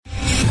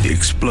the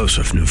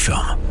explosive new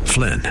film,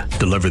 Flynn,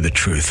 Deliver the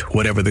Truth,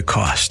 Whatever the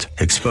Cost,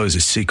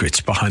 exposes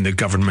secrets behind the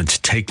government's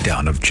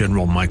takedown of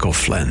General Michael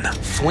Flynn.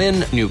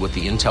 Flynn knew what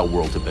the intel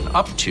world had been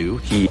up to.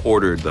 He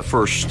ordered the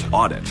first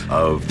audit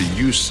of the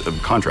use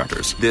of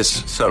contractors.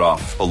 This set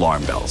off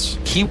alarm bells.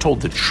 He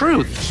told the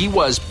truth. He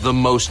was the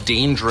most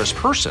dangerous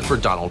person for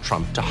Donald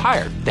Trump to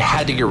hire. They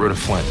had to get rid of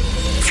Flynn.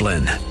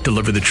 Flynn,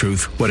 Deliver the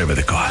Truth, Whatever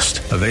the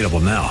Cost. Available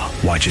now.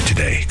 Watch it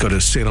today. Go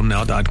to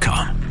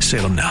salemnow.com.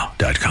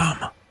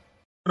 salemnow.com.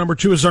 Number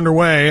 2 is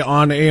underway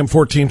on AM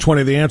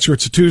 1420. The Answer.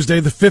 It's a Tuesday,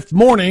 the 5th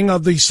morning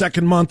of the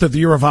 2nd month of the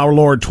year of our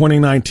Lord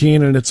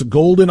 2019, and it's a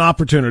golden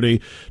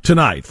opportunity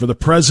tonight for the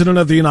President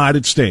of the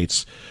United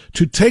States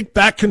to take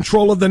back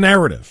control of the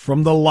narrative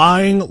from the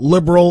lying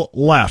liberal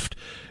left.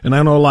 And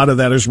I know a lot of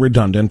that is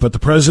redundant, but the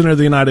President of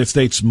the United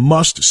States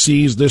must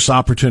seize this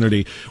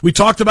opportunity. We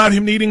talked about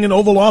him needing an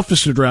Oval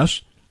Office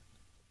address.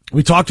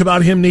 We talked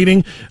about him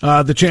needing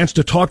the chance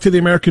to talk to the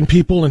American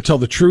people and tell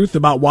the truth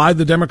about why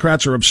the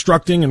Democrats are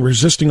obstructing and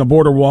resisting a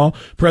border wall.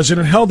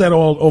 President held that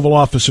Oval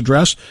Office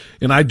address,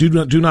 and I do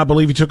not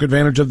believe he took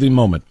advantage of the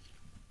moment.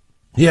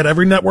 He had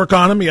every network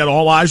on him. He had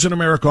all eyes in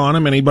America on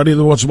him. Anybody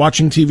that was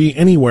watching TV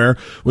anywhere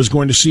was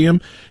going to see him.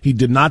 He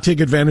did not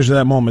take advantage of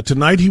that moment.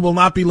 Tonight, he will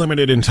not be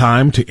limited in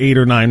time to 8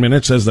 or 9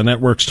 minutes, as the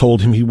networks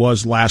told him he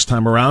was last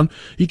time around.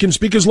 He can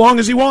speak as long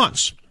as he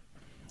wants.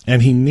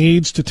 And he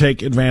needs to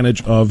take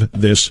advantage of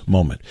this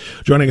moment.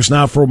 Joining us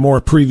now for a more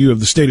preview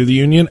of the State of the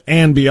Union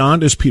and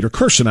beyond is Peter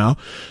Kirsanow,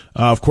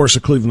 of course, a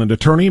Cleveland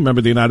attorney, member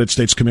of the United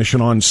States Commission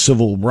on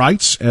Civil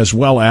Rights, as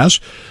well as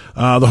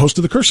the host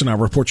of the Kirsanow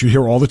Report you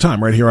hear all the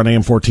time right here on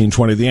AM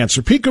 1420. The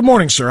Answer. Pete, good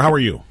morning, sir. How are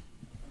you?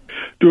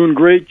 Doing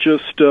great.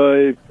 Just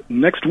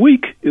next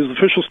week is the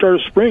official start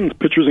of spring.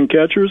 Pitchers and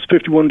catchers,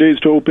 51 days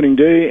to opening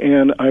day,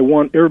 and I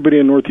want everybody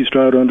in Northeast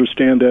Ohio to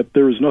understand that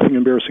there is nothing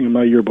embarrassing in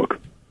my yearbook.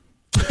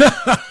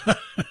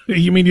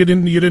 You mean you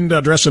didn't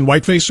dress in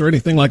whiteface or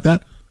anything like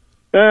that?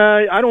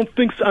 I don't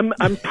think so.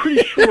 I'm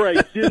pretty sure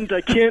I didn't.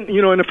 I can't,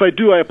 and if I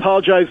do, I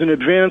apologize in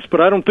advance, but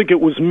I don't think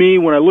it was me.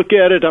 When I look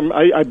at it,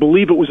 I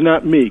believe it was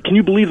not me. Can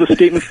you believe the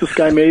statements this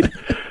guy made?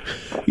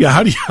 Yeah,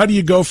 how do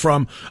you go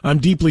from I'm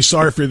deeply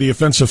sorry for the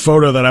offensive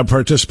photo that I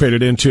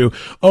participated in to,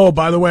 oh,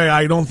 by the way,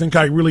 I don't think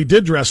I really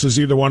did dress as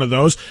either one of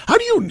those. How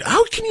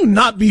can you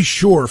not be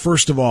sure,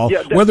 first of all,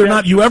 whether or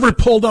not you ever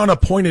pulled on a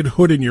pointed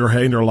hood in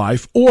your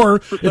life,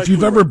 or if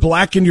you've ever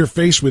blackened your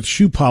face with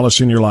shoe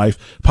polish in your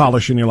life,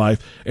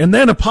 and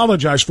then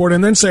apologize for it,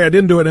 and then say I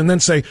didn't do it, and then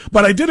say,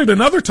 but I did it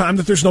another time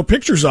that there's no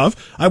pictures of.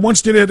 I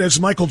once did it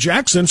as Michael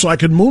Jackson so I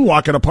could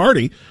moonwalk at a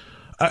party.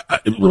 I'm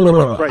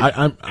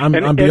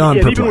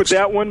beyond perplexed. Even with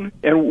that one,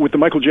 and with the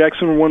Michael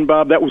Jackson one,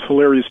 Bob, that was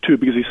hilarious too,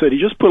 because he said he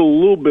just put a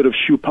little bit of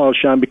shoe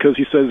polish on, because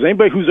he says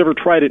anybody who's ever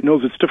tried it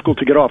knows it's difficult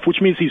to get off,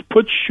 which means he's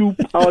put shoe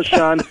polish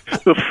on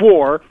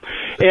before.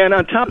 And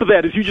on top of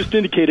that, as you just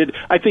indicated,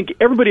 I think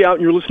everybody out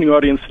in your listening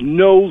audience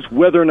knows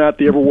whether or not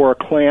they ever wore a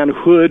Klan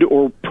hood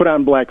or put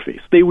on blackface.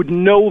 They would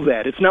know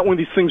that. It's not one of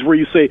these things where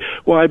you say,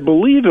 well, I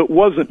believe it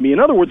wasn't me. In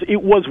other words,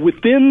 it was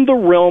within the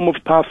realm of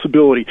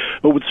possibility.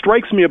 But what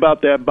strikes me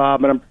about that,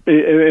 Bob, and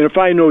if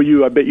I know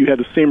you, I bet you had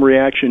the same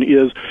reaction,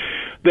 is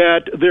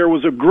that there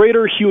was a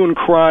greater hue and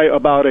cry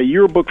about a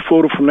yearbook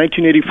photo from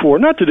 1984.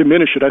 Not to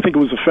diminish it, I think it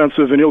was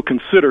offensive and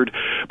ill-considered,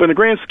 but in the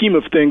grand scheme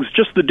of things,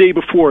 just the day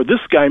before, this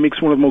guy makes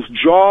one of the most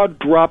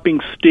jaw-dropping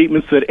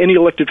statements that any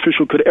elected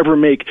official could ever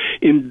make,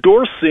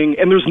 endorsing,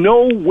 and there's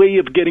no way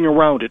of getting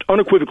around it,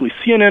 unequivocally.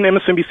 CNN,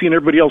 MSNBC, and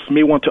everybody else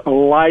may want to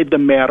elide the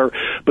matter,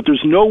 but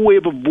there's no way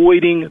of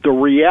avoiding the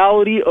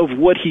reality of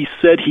what he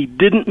said. He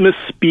didn't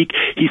misspeak.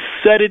 He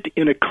said it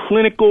in a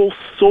clinical,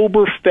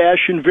 sober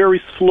fashion,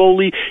 very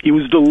slowly. He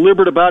was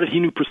deliberate about it. He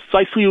knew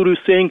precisely what he was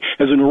saying.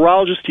 As a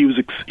neurologist, he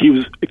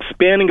was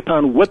expanding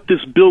upon what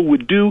this bill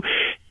would do,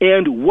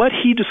 and what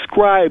he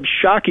described,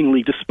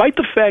 shockingly, despite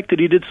the fact that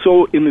he did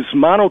so in this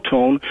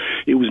monotone,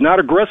 it was not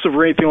aggressive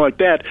or anything like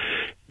that.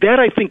 That,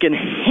 I think,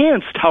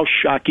 enhanced how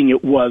shocking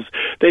it was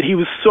that he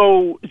was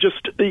so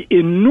just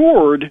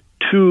inured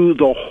to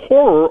the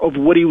horror of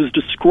what he was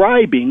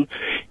describing,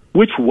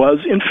 which was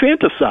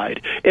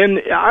infanticide. And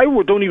I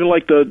don't even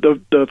like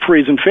the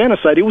phrase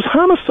infanticide. It was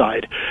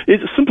homicide.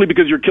 It's simply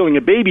because you're killing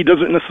a baby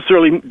doesn't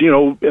necessarily,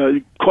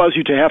 cause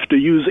you to have to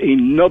use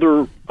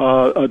another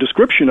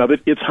description of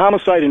it. It's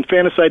homicide,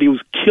 infanticide. He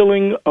was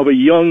killing of a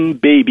young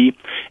baby.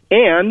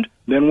 And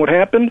then what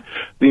happened?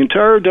 The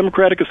entire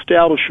Democratic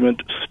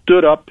establishment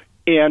stood up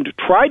and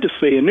tried to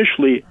say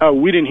initially,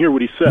 we didn't hear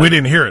what he said. We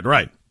didn't hear it,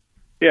 right.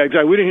 Yeah,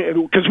 exactly.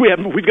 Because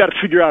we've got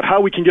to figure out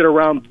how we can get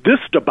around this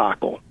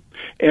debacle.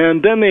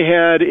 And then they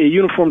had a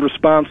uniformed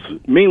response,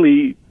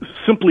 mainly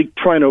simply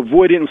trying to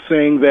avoid it and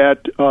saying that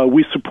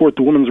we support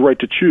the woman's right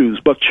to choose.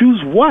 But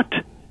choose what?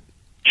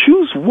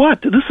 Choose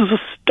what? This is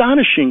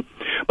astonishing.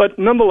 But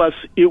nonetheless,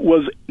 it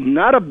was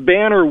not a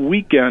banner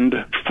weekend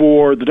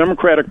for the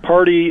Democratic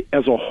Party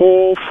as a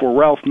whole, for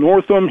Ralph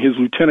Northam, his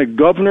lieutenant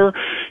governor.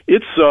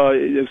 it's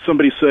as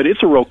somebody said,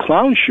 it's a real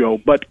clown show,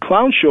 but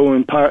clown show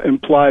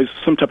implies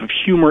some type of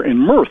humor and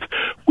mirth.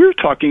 We're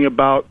talking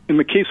about, in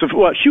the case of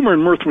humor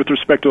and mirth with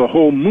respect to the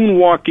whole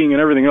moonwalking and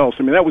everything else.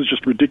 I mean, that was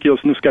just ridiculous,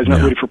 and this guy's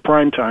not ready for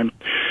prime time.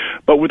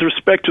 But with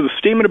respect to the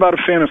statement about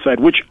infanticide,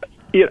 which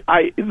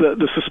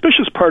the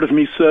suspicious part of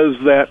me says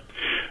that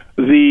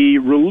the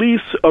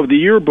release of the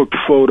yearbook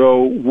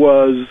photo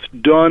was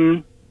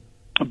done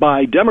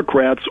by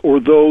Democrats or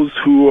those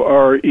who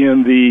are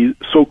in the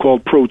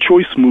so-called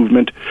pro-choice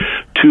movement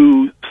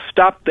to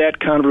stop that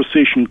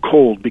conversation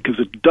cold, because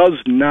it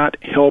does not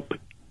help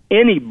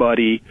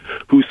anybody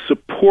who's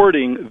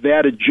supporting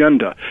that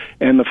agenda.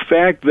 And the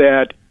fact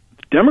that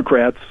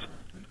Democrats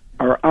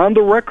are on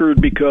the record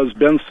because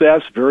Ben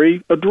Sasse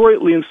very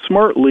adroitly and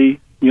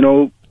smartly,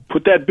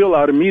 put that bill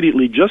out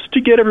immediately just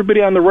to get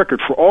everybody on the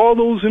record. For all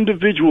those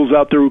individuals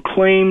out there who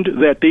claimed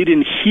that they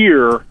didn't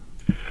hear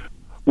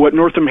what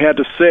Northam had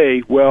to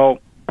say, well,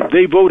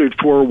 they voted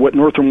for what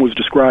Northam was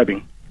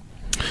describing.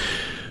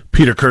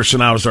 Peter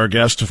Kirsanow is our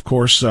guest, of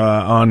course,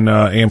 on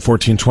AM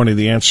 1420,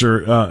 The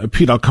Answer.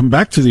 Pete, I'll come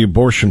back to the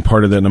abortion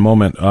part of that in a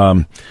moment.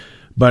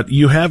 But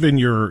you have in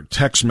your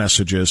text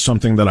messages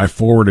something that I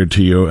forwarded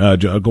to you,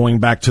 going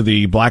back to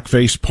the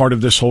blackface part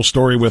of this whole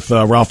story with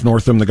Ralph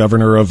Northam, the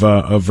governor of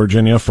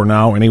Virginia, for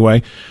now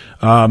anyway.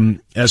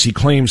 As he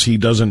claims he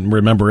doesn't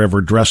remember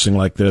ever dressing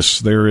like this,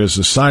 there is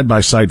a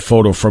side-by-side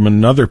photo from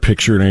another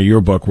picture in a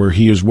yearbook where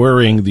he is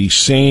wearing the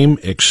same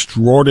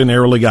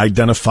extraordinarily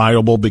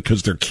identifiable,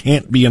 because there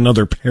can't be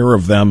another pair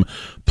of them,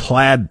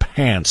 plaid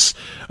pants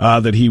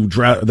that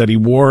he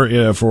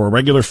wore for a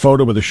regular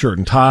photo with a shirt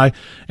and tie,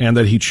 and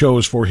that he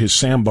chose for his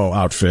Sambo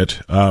outfit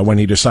when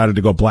he decided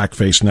to go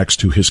blackface next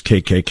to his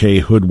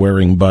KKK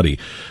hood-wearing buddy.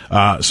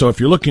 So if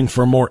you're looking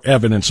for more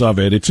evidence of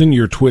it, it's in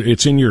your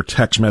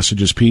text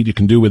messages, Pete. You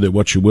can do with it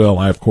what you will.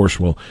 I, of course,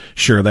 will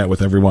share that with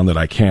everyone that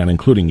I can,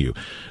 including you.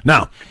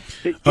 Now,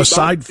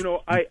 aside...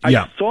 I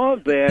saw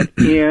that,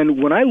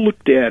 and when I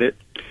looked at it,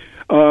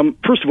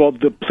 first of all,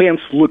 the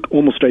plants look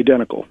almost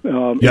identical.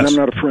 And I'm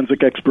not a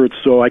forensic expert,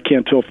 so I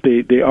can't tell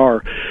if they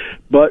are.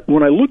 But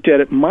when I looked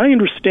at it, my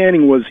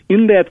understanding was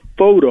in that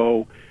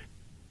photo,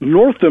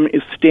 Northam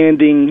is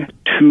standing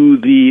to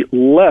the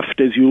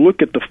left, as you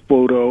look at the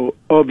photo,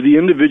 of the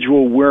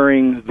individual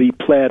wearing the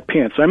plaid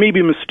pants. I may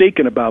be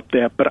mistaken about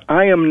that, but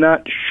I am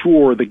not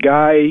sure the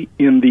guy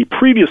in the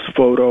previous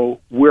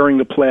photo wearing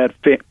the plaid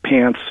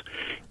pants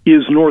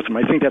is Northam.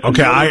 I think that's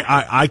okay.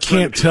 I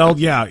can't tell.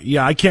 Yeah,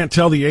 I can't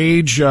tell the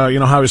age.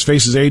 How his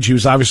face is aged. He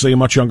was obviously a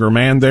much younger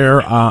man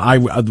there.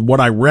 What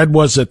I read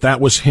was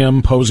that was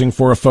him posing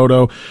for a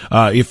photo.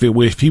 If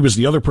he was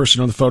the other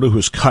person in the photo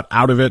who's cut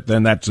out of it,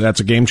 then that's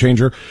a game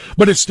changer.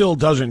 But it still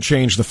doesn't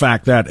change the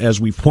fact that, as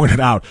we pointed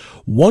out,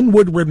 one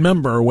would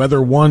remember whether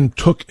one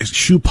took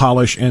shoe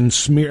polish and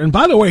smear. And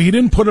by the way, he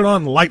didn't put it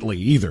on lightly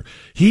either.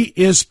 He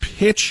is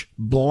pitch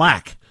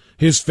black.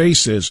 His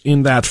face is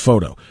in that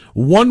photo.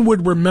 One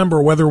would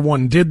remember whether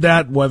one did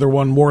that, whether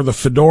one wore the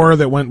fedora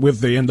that went with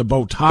the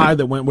bow tie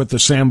that went with the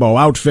Sambo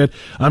outfit.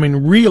 I mean,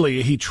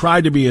 really, he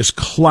tried to be as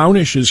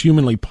clownish as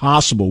humanly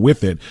possible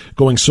with it,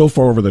 going so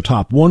far over the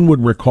top. One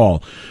would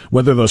recall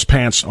whether those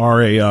pants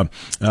are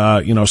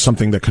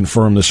something that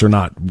confirm this or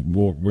not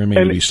will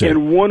remain to be said.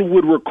 And one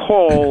would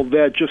recall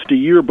that just a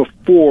year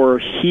before,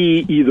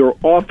 he either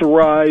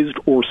authorized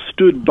or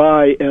stood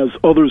by as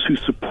others who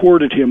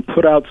supported him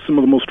put out some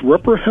of the most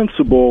reprehensible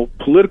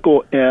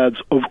political ads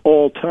of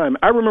all time.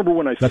 I remember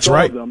when I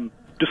saw them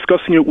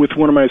discussing it with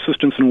one of my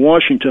assistants in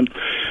Washington.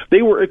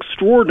 They were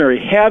extraordinary.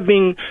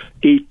 Having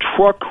a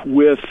truck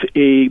with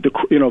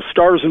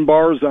stars and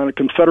bars on a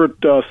Confederate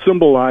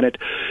symbol on it,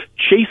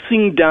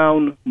 chasing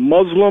down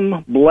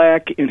Muslim,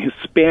 black, and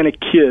Hispanic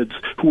kids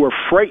who are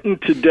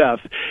frightened to death.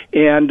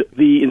 And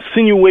the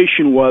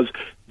insinuation was,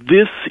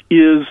 this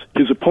is,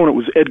 his opponent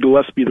was Ed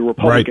Gillespie, the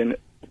Republican. Right.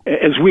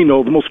 As we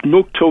know, the most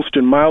milquetoast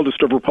and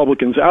mildest of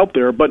Republicans out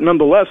there, but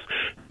nonetheless,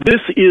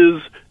 this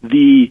is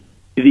the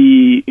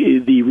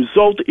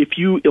result if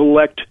you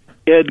elect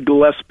Ed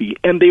Gillespie.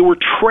 And they were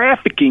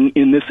trafficking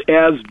in this,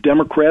 as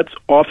Democrats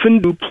often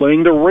do,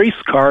 playing the race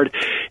card,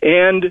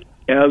 and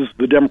as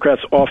the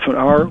Democrats often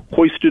are,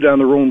 hoisted on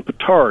their own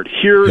petard.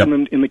 Here,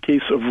 in the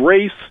case of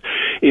race,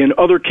 in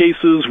other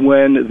cases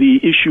when the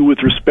issue with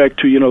respect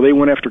to, they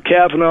went after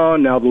Kavanaugh,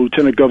 now the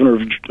Lieutenant Governor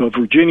of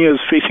Virginia is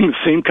facing the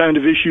same kind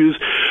of issues.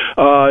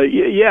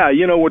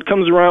 What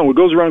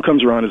goes around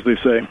comes around, as they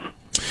say.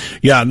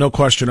 Yeah, no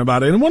question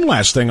about it. And one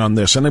last thing on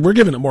this, and we're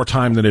giving it more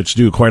time than it's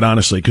due, quite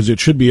honestly, because it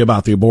should be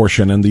about the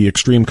abortion and the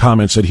extreme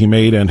comments that he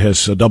made and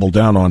has doubled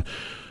down on.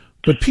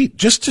 But Pete,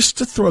 just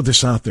to throw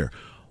this out there,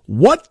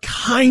 what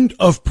kind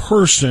of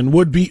person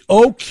would be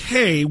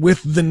okay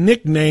with the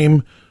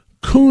nickname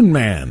Coon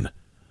Man?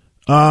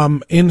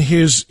 in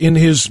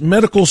his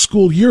medical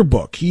school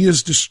yearbook. He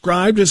is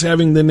described as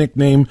having the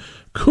nickname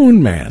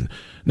Coon Man.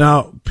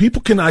 Now,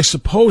 people can, I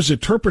suppose,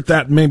 interpret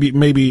that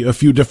maybe a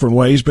few different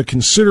ways, but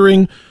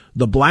considering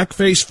the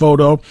blackface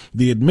photo,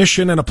 the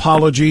admission and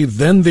apology,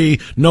 then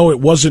the no, it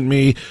wasn't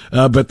me,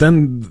 but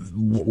then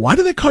why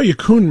do they call you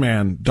Coon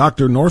Man,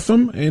 Dr.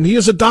 Northam? And he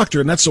is a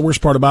doctor, and that's the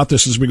worst part about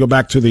this as we go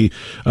back to the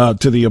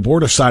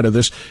abortive side of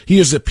this. He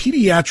is a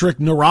pediatric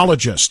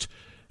neurologist.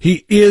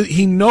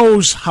 He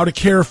knows how to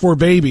care for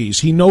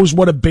babies. He knows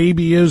what a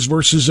baby is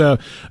versus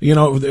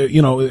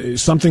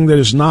something that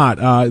is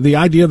not. The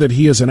idea that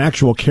he is an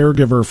actual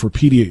caregiver for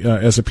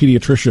as a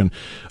pediatrician,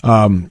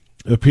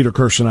 Peter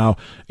Kirsanow,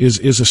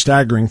 is a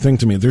staggering thing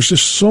to me. There's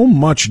just so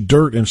much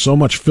dirt and so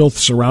much filth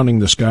surrounding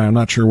this guy. I'm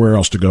not sure where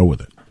else to go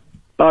with it.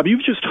 Bob,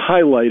 you've just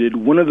highlighted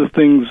one of the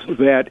things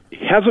that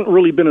hasn't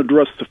really been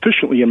addressed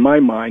sufficiently in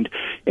my mind,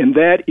 and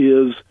that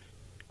is,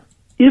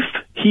 if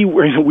he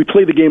were, we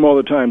play the game all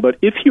the time, but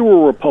if he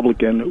were a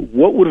Republican,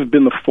 what would have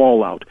been the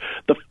fallout?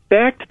 The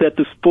fact that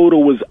this photo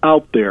was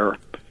out there,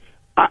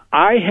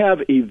 I have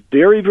a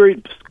very,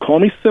 very, call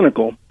me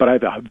cynical, but I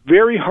have a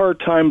very hard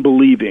time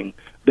believing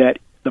that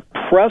the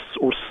press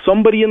or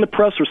somebody in the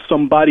press or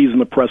somebodies in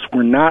the press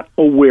were not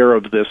aware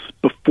of this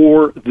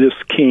before this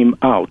came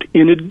out.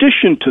 In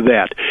addition to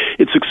that,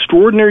 it's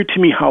extraordinary to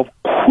me how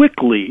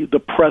quickly the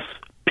press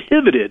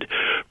pivoted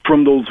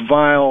from those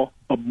vile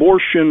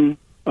abortion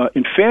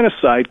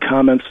infanticide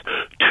comments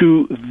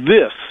to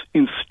this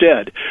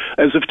instead,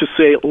 as if to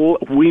say,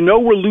 we know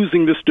we're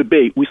losing this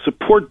debate. We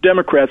support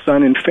Democrats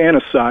on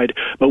infanticide,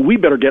 but we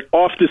better get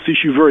off this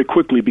issue very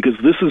quickly because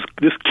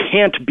this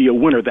can't be a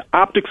winner. The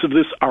optics of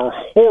this are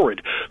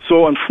horrid.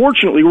 So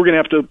unfortunately, we're going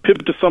to have to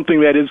pivot to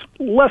something that is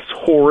less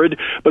horrid,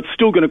 but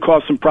still going to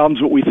cause some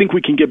problems, but we think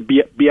we can get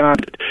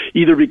beyond it,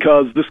 either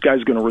because this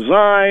guy's going to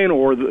resign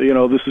or,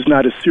 this is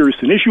not as serious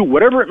an issue,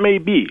 whatever it may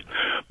be.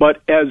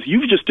 But as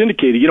you've just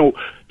indicated,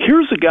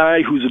 here's a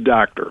guy who's a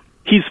doctor.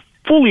 He's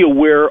fully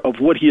aware of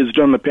what he has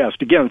done in the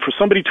past. Again, for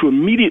somebody to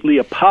immediately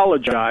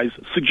apologize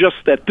suggests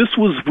that this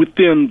was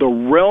within the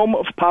realm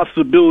of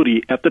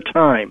possibility at the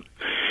time.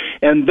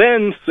 And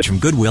then from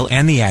Goodwill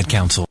and the Ad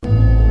Council.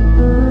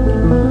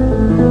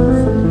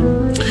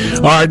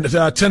 All right,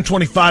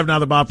 10:25 now.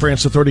 The Bob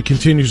Frantz Authority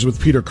continues with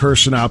Peter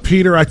Kirsanow.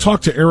 Peter, I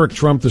talked to Eric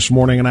Trump this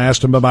morning, and I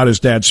asked him about his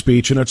dad's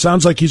speech, and it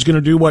sounds like he's going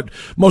to do what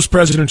most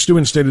presidents do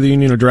in State of the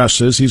Union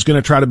addresses. He's going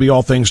to try to be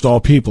all things to all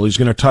people. He's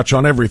going to touch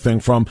on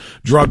everything from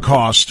drug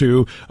costs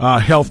to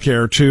health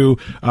care to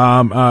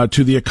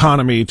the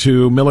economy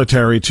to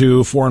military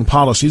to foreign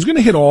policy. He's going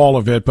to hit all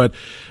of it, but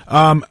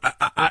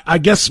I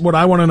guess what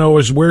I want to know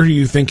is where do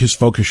you think his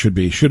focus should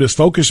be? Should his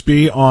focus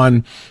be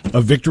on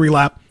a victory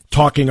lap,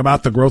 talking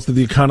about the growth of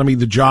the economy,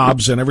 the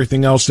jobs, and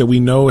everything else that we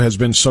know has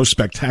been so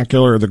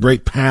spectacular, the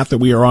great path that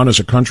we are on as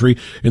a country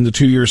in the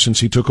 2 years since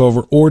he took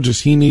over? Or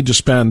does he need to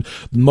spend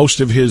most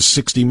of his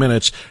 60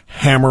 minutes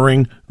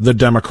hammering the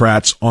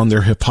Democrats on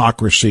their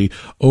hypocrisy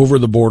over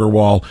the border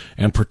wall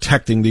and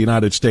protecting the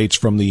United States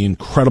from the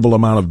incredible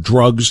amount of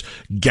drugs,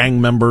 gang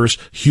members,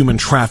 human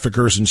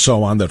traffickers, and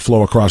so on that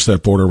flow across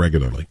that border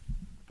regularly?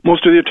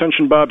 Most of the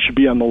attention, Bob, should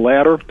be on the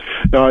latter.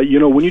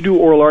 When you do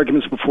oral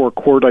arguments before a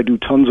court, I do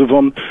tons of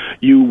them.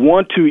 You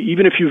want to,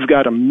 even if you've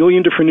got a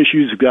million different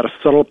issues, you've got to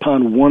settle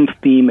upon one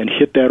theme and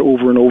hit that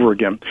over and over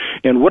again.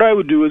 And what I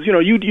would do is,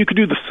 you could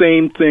do the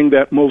same thing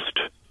that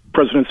most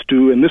presidents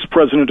do, and this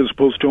president, as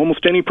opposed to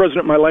almost any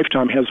president in my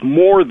lifetime, has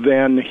more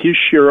than his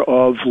share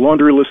of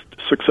laundry list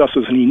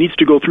successes, and he needs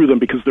to go through them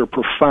because they're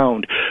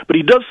profound. But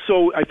he does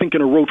so, I think,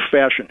 in a rote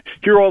fashion.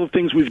 Here are all the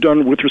things we've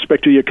done with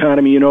respect to the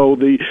economy,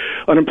 the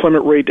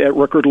unemployment rate at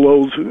record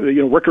lows,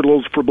 record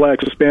lows for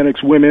blacks,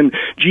 Hispanics, women,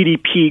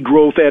 GDP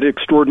growth at an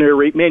extraordinary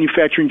rate,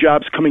 manufacturing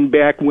jobs coming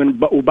back when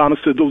Obama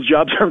said those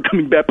jobs aren't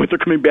coming back, but they're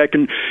coming back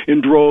in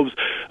droves,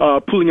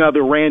 pulling out of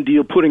the Iran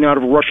deal, putting out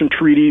of Russian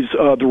treaties,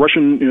 the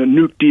Russian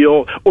nuke deal,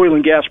 oil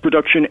and gas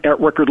production at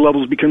record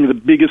levels, becoming the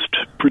biggest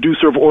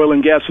producer of oil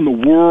and gas in the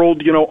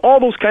world, all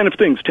those kind of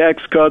things,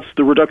 tax cuts,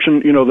 the reduction,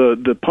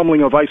 the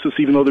pummeling of ISIS,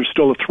 even though there's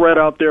still a threat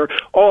out there,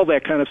 all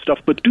that kind of stuff.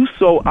 But do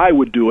so, I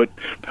would do it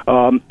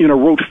in a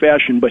rote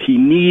fashion, but he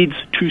needs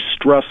to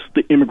stress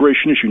the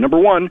immigration issue. Number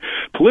one,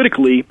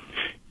 politically,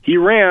 he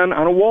ran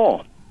on a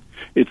wall.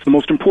 It's the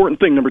most important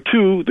thing. Number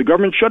two, the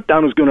government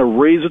shutdown is going to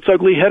raise its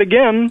ugly head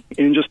again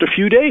in just a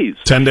few days.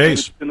 10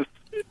 days.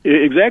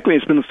 Exactly.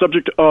 It's been the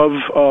subject of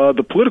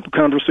the political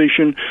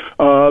conversation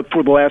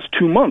for the last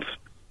 2 months.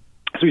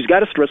 So he's got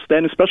to stress that,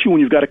 and especially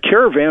when you've got a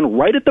caravan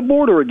right at the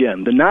border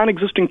again. The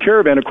non-existent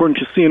caravan, according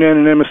to CNN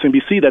and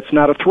MSNBC, that's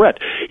not a threat.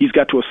 He's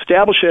got to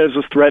establish it as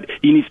a threat.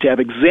 He needs to have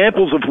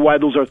examples of why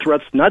those are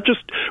threats, not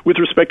just with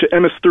respect to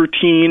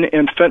MS-13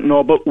 and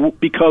fentanyl,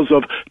 but because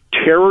of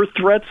terror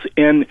threats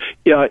and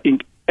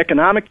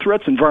economic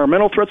threats,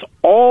 environmental threats,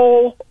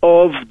 all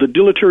of the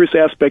deleterious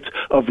aspects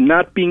of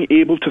not being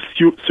able to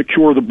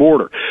secure the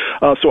border.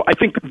 So I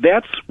think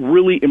that's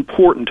really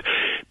important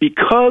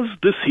because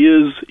this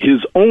is his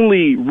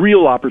only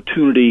real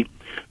opportunity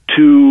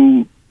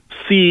to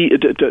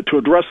to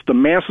address the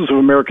masses of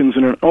Americans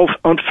in an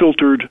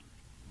unfiltered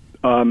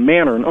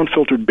manner, an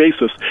unfiltered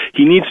basis,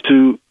 he needs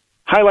to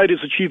highlight his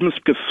achievements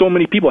because so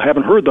many people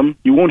haven't heard them.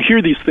 You won't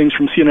hear these things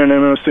from CNN,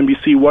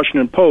 MSNBC,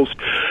 Washington Post,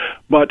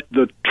 but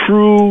the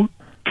true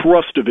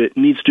thrust of it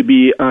needs to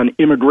be on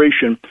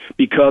immigration,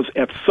 because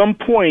at some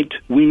point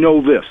we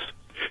know this.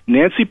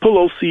 Nancy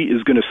Pelosi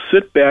is going to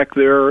sit back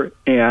there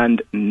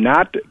and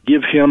not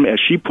give him, as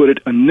she put it,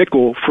 a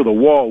nickel for the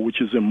wall,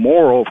 which is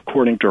immoral,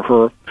 according to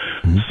her.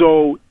 Mm-hmm.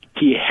 So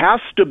he has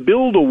to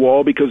build a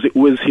wall because it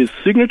was his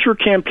signature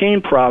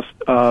campaign promise.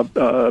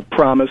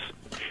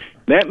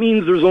 That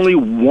means there's only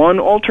one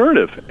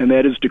alternative, and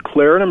that is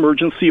declare an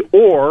emergency,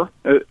 or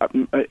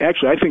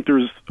actually, I think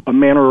there's a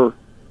manner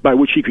by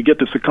which he could get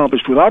this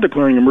accomplished without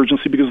declaring an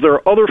emergency, because there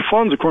are other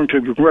funds, according to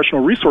the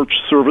Congressional Research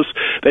Service,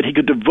 that he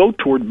could devote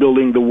toward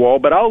building the wall.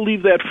 But I'll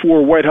leave that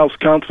for White House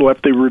counsel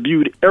after they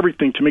reviewed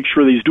everything to make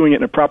sure that he's doing it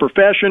in a proper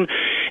fashion,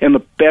 and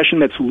the fashion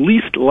that's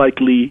least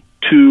likely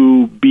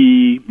to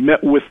be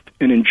met with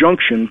an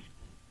injunction,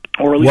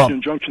 or at least an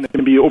injunction that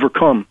can be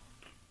overcome.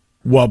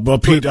 Well,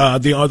 Pete,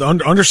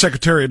 the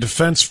Undersecretary of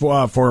Defense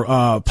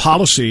for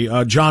Policy,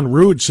 John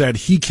Rood, said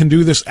he can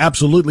do this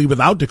absolutely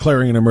without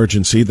declaring an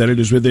emergency, that it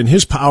is within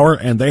his power,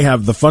 and they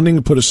have the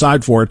funding put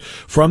aside for it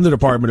from the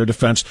Department of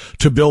Defense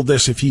to build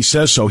this if he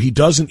says so. He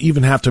doesn't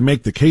even have to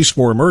make the case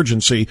for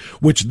emergency,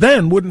 which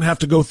then wouldn't have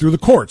to go through the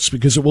courts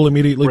because it will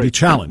immediately be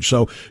challenged.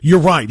 So you're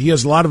right. He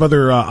has a lot of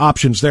other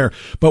options there.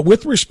 But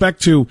with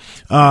respect to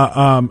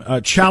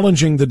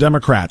challenging the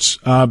Democrats,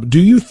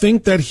 do you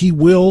think that he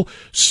will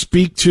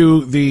speak to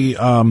the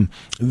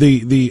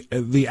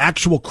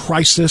actual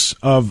crisis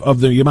of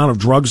the amount of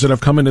drugs that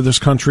have come into this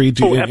country?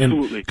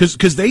 Absolutely.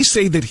 Because they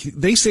say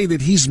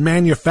that he's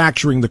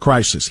manufacturing the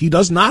crisis. He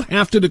does not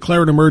have to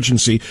declare an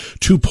emergency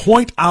to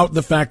point out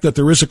the fact that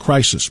there is a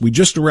crisis. We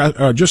just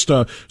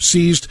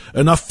seized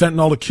enough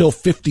fentanyl to kill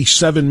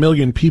 57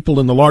 million people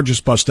in the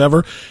largest bust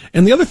ever.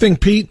 And the other thing,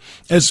 Pete,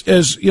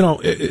 as you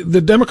know,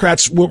 the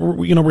Democrats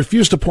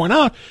refuse to point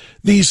out,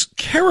 these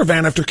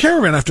caravan after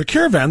caravan after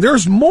caravan.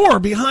 There's more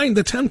behind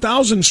the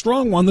 10,000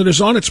 strong one that is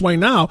on its way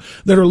now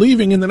that are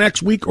leaving in the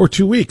next week or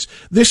 2 weeks.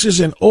 This is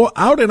an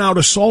out-and-out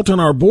assault on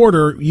our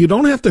border. You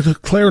don't have to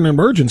declare an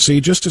emergency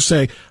just to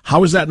say,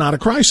 how is that not a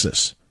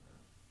crisis?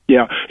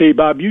 Yeah. Hey,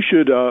 Bob, you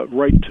should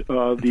write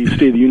the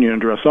State of the Union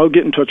address. I'll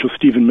get in touch with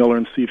Stephen Miller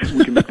and see if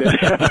we can make that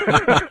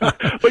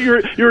happen. But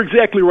you're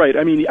exactly right.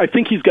 I mean, I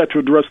think he's got to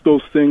address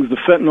those things. The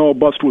fentanyl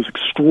bust was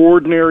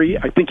extraordinary.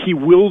 I think he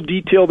will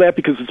detail that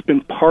because it's been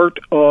part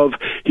of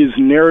his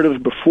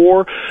narrative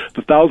before.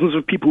 The thousands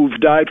of people who've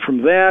died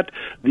from that,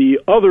 the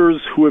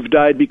others who have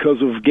died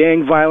because of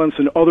gang violence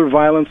and other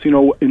violence. You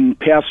know, in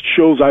past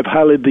shows, I've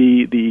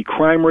highlighted the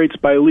crime rates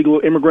by illegal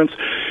immigrants.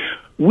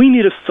 We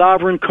need a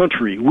sovereign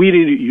country. We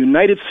need a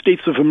United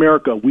States of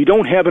America. We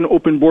don't have an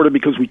open border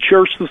because we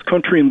cherish this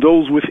country and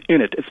those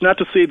within it. It's not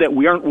to say that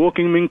we aren't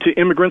welcoming to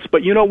immigrants,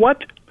 but you know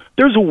what?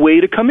 There's a way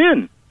to come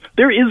in.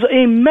 There is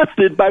a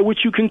method by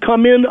which you can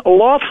come in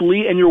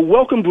lawfully, and you're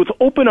welcomed with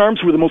open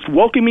arms. We're the most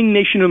welcoming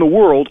nation in the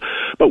world,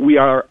 but we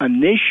are a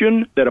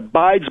nation that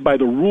abides by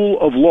the rule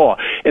of law.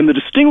 And the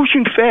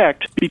distinguishing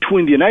fact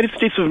between the United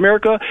States of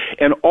America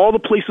and all the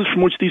places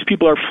from which these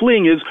people are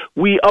fleeing is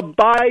we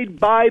abide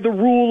by the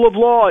rule of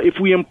law. If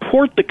we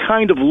import the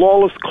kind of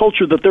lawless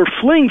culture that they're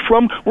fleeing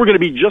from, we're going to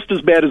be just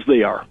as bad as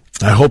they are.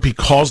 I hope he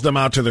calls them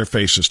out to their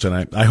faces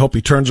tonight. I hope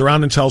he turns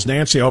around and tells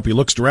Nancy. I hope he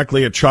looks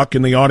directly at Chuck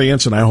in the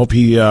audience, and I hope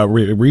he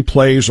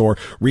replays or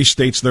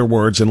restates their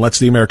words and lets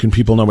the American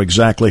people know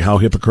exactly how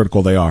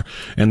hypocritical they are,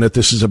 and that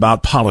this is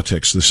about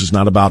politics. This is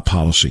not about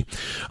policy.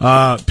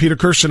 Peter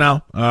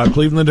Kirsanow,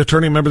 Cleveland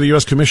attorney, member of the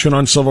U.S. Commission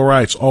on Civil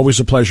Rights. Always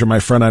a pleasure,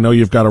 my friend. I know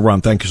you've got to run.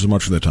 Thank you so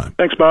much for the time.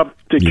 Thanks, Bob.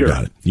 Take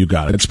care. You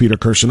got it. It's Peter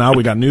Kirsanow.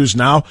 We got news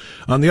now.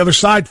 On the other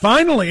side,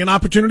 finally, an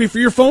opportunity for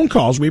your phone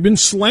calls. We've been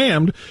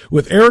slammed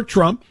with Eric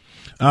Trump,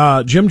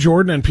 Jim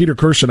Jordan, and Peter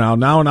Kirsanow.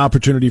 Now an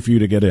opportunity for you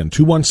to get in.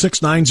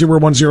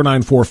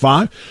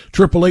 216-901-0945,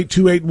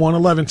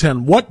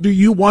 888-281-1110. What do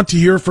you want to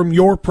hear from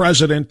your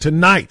president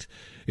tonight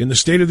in the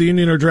State of the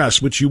Union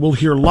address, which you will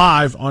hear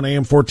live on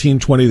AM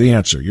 1420 The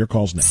Answer? Your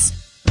call's next.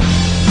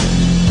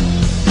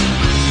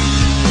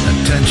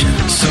 Attention,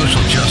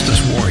 social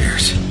justice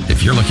warriors.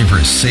 If you're looking for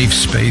a safe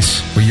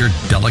space where your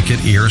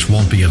delicate ears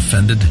won't be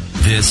offended,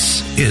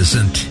 this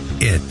isn't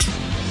it.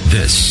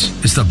 This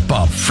is the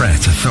Bob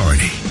Frantz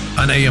Authority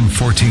on AM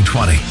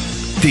 1420,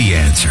 The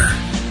Answer.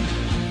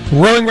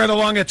 Rolling right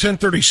along at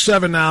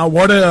 10:37 now.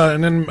 What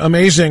an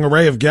amazing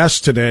array of guests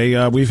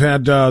today. We've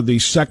had the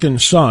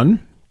second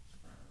son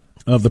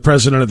of the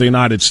President of the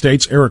United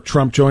States, Eric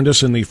Trump, joined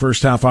us in the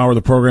first half hour of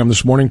the program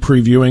this morning,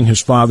 previewing his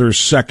father's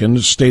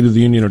second State of the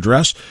Union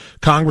address.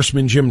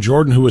 Congressman Jim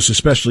Jordan, who was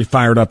especially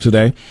fired up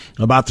today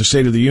about the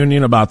State of the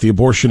Union, about the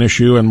abortion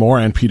issue and more,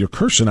 and Peter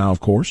Kirsanow, of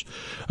course,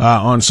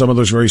 on some of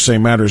those very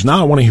same matters. Now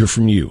I want to hear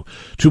from you.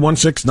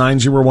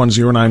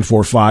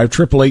 216-901-0945,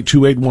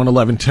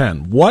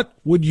 888-281-1110. What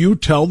would you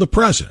tell the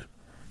president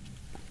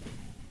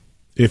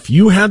if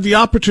you had the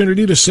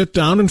opportunity to sit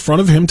down in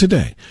front of him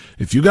today,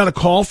 if you got a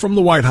call from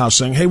the White House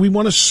saying, hey, we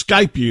want to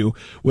Skype you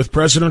with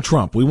President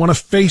Trump, we want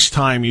to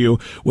FaceTime you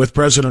with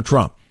President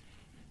Trump,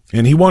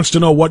 and he wants to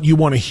know what you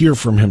want to hear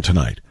from him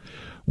tonight,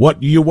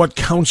 what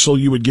counsel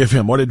you would give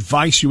him, what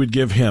advice you would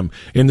give him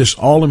in this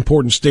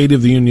all-important State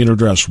of the Union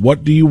address,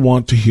 what do you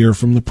want to hear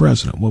from the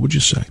president? What would you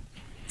say?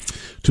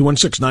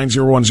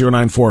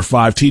 216-901-0945,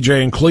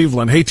 TJ in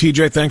Cleveland. Hey,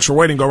 TJ, thanks for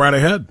waiting. Go right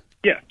ahead.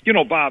 Yeah,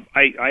 Bob,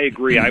 I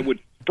agree. I would,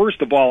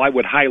 first of all, I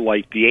would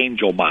highlight the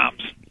angel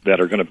moms that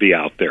are going to be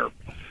out there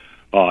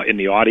in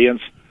the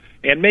audience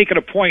and make it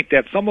a point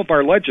that some of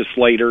our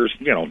legislators,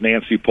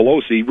 Nancy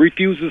Pelosi,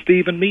 refuses to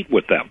even meet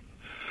with them.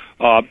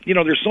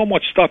 There's so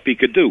much stuff he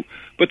could do.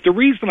 But the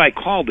reason I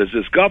called is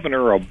this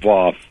governor of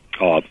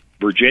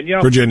Virginia.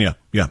 Virginia,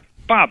 yeah.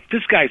 Bob,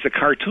 this guy's a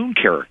cartoon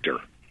character.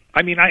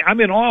 I mean, I'm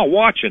in awe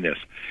watching this.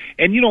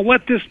 And,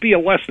 let this be a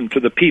lesson to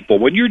the people.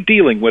 When you're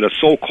dealing with a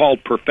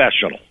so-called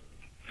professional,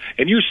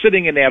 and you're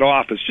sitting in that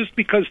office, just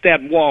because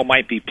that wall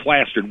might be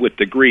plastered with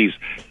degrees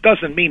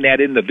doesn't mean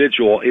that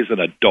individual isn't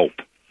a dope.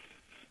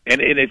 And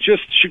it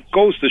just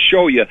goes to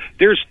show you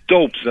there's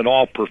dopes in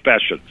all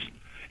professions.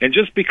 And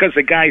just because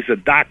a guy's a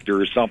doctor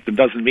or something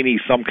doesn't mean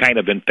he's some kind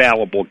of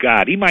infallible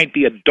god. He might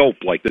be a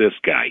dope like this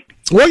guy.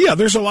 Well, yeah,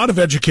 there's a lot of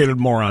educated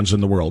morons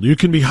in the world. You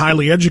can be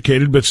highly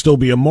educated but still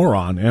be a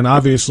moron. And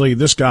obviously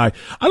this guy,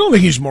 I don't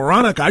think he's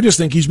moronic. I just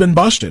think he's been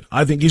busted.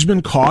 I think he's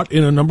been caught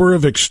in a number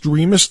of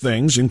extremist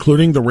things,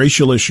 including the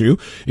racial issue,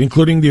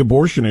 including the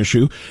abortion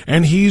issue.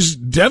 And he's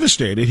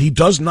devastated. He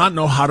does not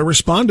know how to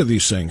respond to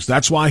these things.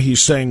 That's why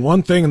he's saying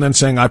one thing and then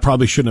saying, I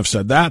probably shouldn't have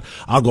said that.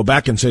 I'll go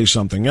back and say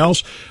something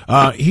else.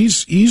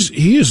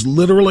 He is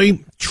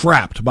literally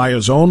trapped by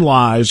his own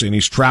lies, and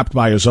he's trapped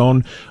by his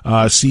own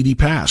seedy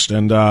past,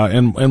 and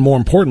more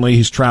importantly,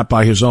 he's trapped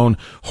by his own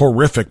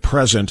horrific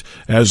present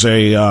as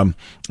an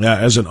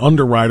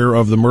underwriter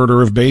of the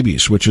murder of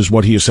babies, which is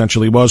what he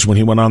essentially was when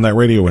he went on that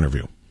radio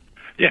interview.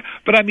 Yeah,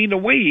 but I mean the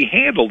way he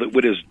handled it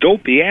with his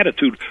dopey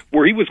attitude,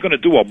 where he was going to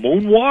do a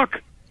moonwalk.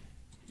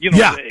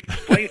 Yeah.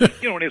 Explain,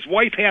 and his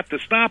wife had to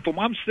stop him.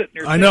 I'm sitting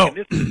there. I know.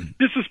 This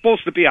is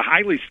supposed to be a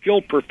highly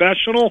skilled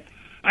professional.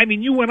 I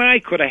mean, you and I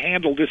could have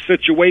handled this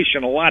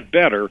situation a lot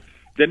better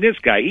than this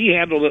guy. He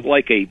handled it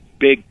like a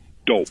big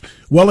dope.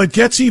 Well, it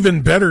gets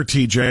even better,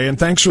 TJ, and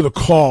thanks for the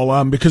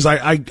call, because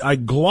I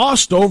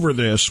glossed over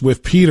this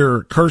with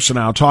Peter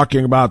Kirsanow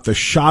talking about the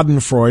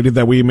schadenfreude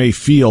that we may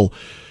feel,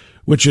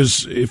 which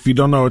is, if you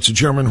don't know, it's a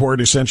German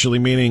word essentially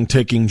meaning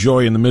taking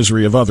joy in the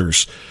misery of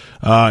others,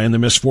 in the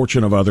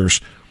misfortune of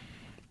others.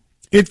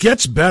 It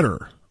gets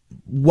better.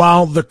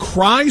 While the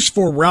cries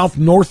for Ralph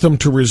Northam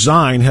to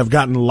resign have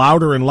gotten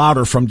louder and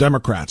louder from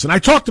Democrats, and I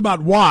talked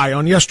about why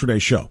on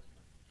yesterday's show,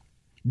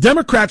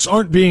 Democrats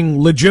aren't being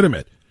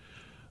legitimate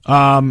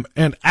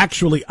and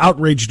actually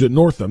outraged at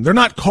Northam. They're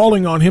not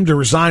calling on him to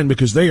resign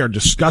because they are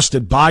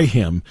disgusted by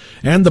him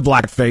and the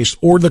blackface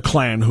or the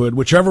Klan hood,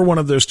 whichever one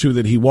of those two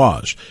that he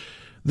was.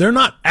 They're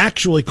not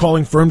actually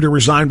calling for him to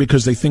resign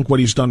because they think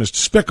what he's done is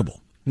despicable.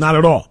 Not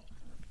at all.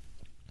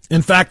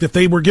 In fact, if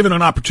they were given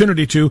an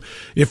opportunity to,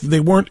 if they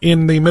weren't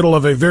in the middle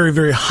of a very,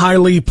 very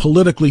highly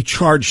politically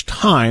charged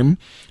time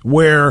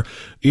where,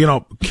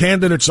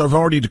 candidates have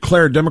already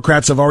declared,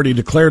 Democrats have already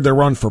declared their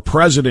run for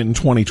president in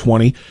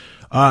 2020,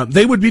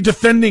 they would be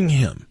defending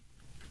him.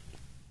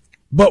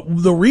 But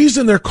the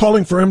reason they're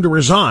calling for him to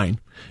resign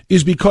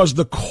is because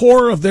the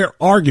core of their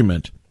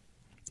argument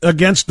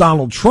against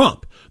Donald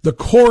Trump, the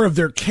core of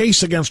their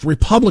case against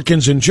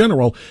Republicans in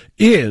general,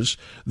 is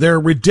their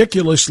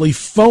ridiculously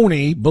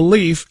phony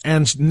belief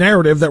and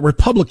narrative that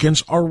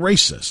Republicans are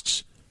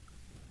racists.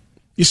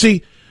 You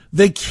see,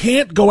 they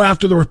can't go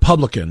after the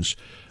Republicans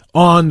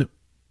on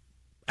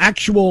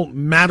actual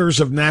matters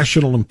of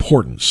national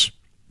importance,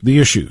 the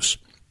issues.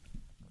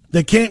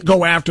 They can't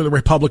go after the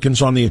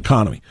Republicans on the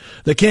economy.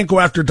 They can't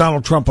go after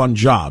Donald Trump on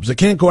jobs. They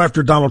can't go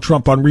after Donald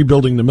Trump on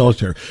rebuilding the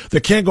military.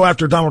 They can't go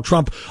after Donald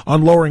Trump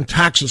on lowering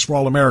taxes for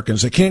all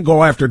Americans. They can't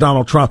go after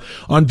Donald Trump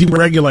on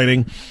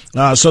deregulating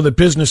so that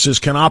businesses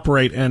can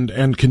operate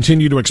and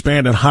continue to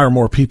expand and hire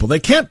more people.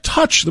 They can't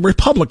touch the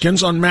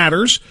Republicans on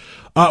matters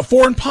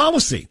foreign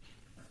policy.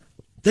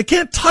 They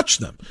can't touch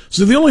them.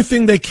 So the only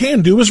thing they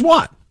can do is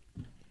what?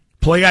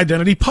 Play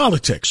identity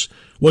politics.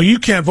 Well, you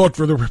can't vote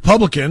for the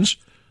Republicans.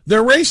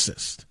 They're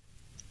racist.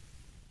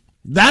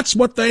 That's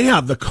what they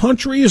have. The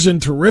country is in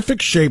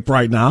terrific shape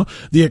right now.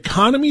 The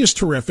economy is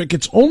terrific.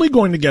 It's only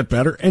going to get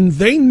better, and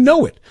they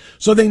know it.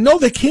 So they know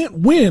they can't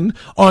win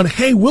on,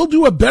 hey, we'll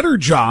do a better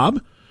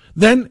job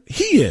than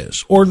he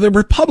is or the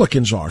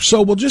Republicans are.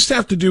 So we'll just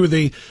have to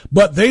do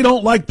but they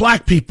don't like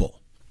black people.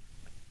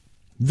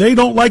 They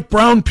don't like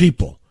brown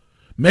people.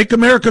 Make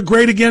America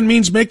great again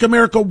means make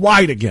America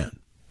white again.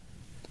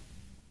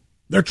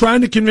 They're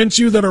trying to convince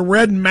you that a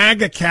red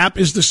MAGA cap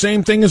is the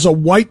same thing as a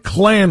white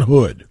Klan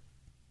hood.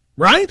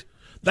 Right?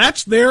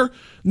 That's their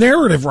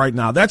narrative right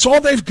now. That's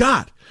all they've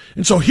got.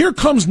 And so here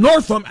comes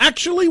Northam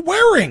actually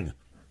wearing,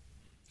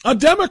 a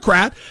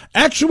Democrat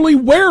actually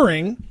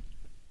wearing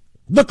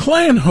the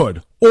Klan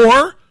hood,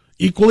 or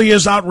equally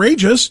as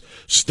outrageous,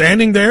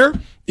 standing there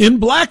in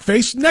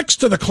blackface next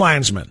to the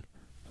Klansman.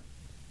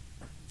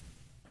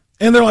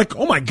 And they're like,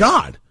 oh my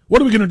God,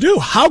 what are we going to do?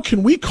 How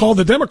can we call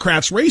the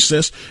Democrats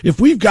racist if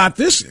we've got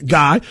this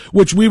guy,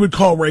 which we would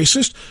call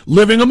racist,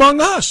 living among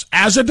us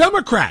as a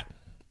Democrat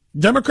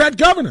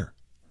governor?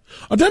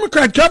 A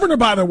Democrat governor,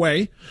 by the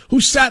way, who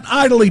sat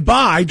idly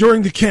by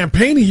during the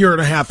campaign a year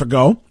and a half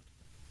ago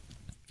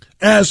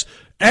as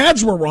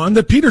ads were run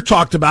that Peter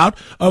talked about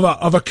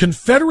of a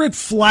Confederate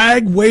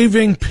flag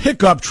waving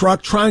pickup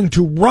truck trying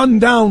to run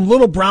down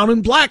little brown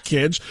and black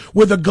kids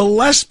with a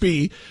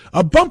Gillespie,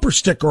 a bumper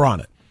sticker on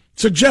it,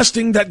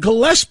 suggesting that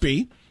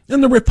Gillespie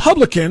and the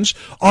Republicans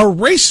are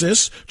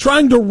racists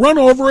trying to run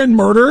over and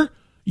murder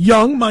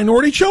young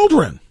minority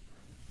children.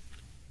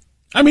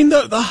 I mean,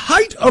 the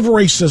height of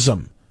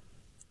racism.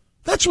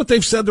 That's what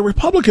they've said the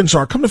Republicans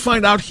are. Come to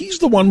find out, he's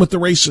the one with the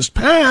racist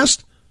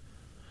past.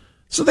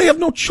 So they have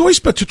no choice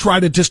but to try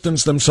to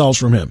distance themselves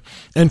from him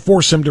and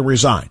force him to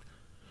resign.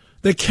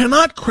 They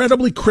cannot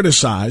credibly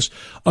criticize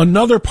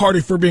another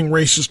party for being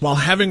racist while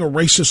having a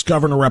racist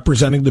governor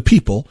representing the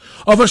people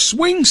of a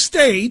swing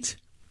state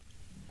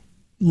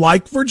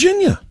like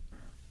Virginia.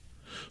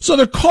 So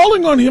they're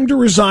calling on him to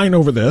resign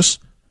over this,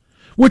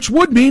 which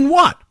would mean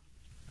what?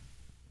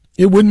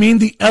 It would mean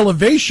the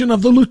elevation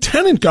of the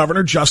lieutenant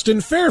governor,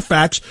 Justin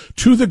Fairfax,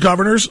 to the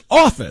governor's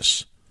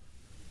office.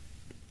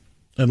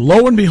 And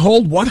lo and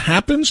behold, what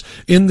happens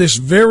in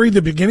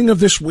the beginning of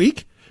this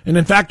week, and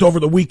in fact over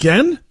the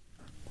weekend?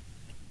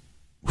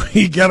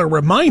 We get a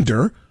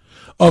reminder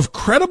of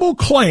credible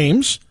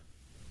claims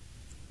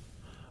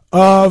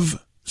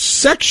of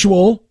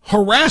sexual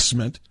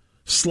harassment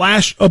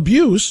 /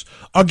 abuse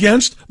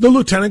against the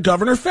Lieutenant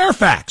Governor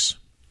Fairfax.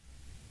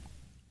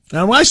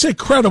 Now, when I say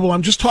credible,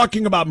 I'm just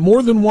talking about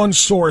more than one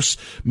source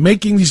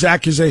making these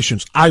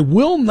accusations. I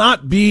will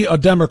not be a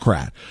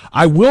Democrat.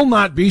 I will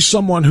not be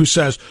someone who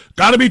says,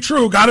 gotta be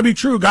true, gotta be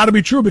true, gotta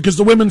be true, because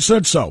the women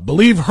said so.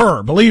 Believe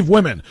her, believe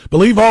women,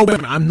 believe all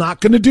women. I'm not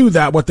going to do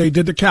that, what they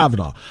did to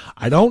Kavanaugh.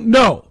 I don't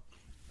know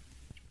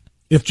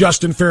if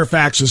Justin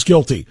Fairfax is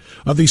guilty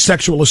of these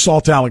sexual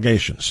assault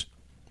allegations.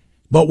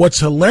 But what's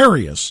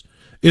hilarious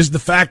is the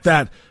fact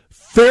that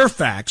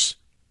Fairfax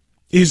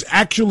is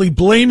actually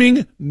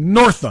blaming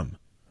Northam,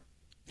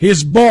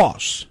 his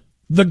boss,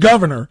 the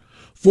governor,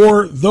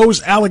 for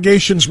those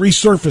allegations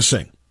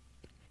resurfacing.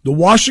 The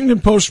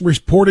Washington Post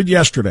reported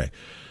yesterday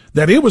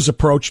that it was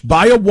approached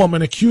by a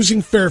woman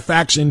accusing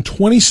Fairfax in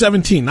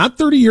 2017, not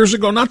 30 years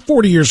ago, not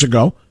 40 years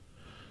ago,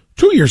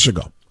 2 years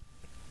ago,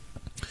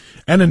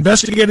 and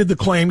investigated the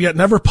claim, yet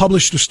never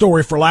published a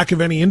story for lack of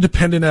any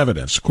independent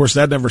evidence. Of course,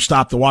 that never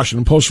stopped the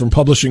Washington Post from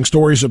publishing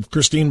stories of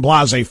Christine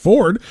Blasey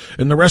Ford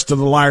and the rest of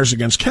the liars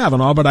against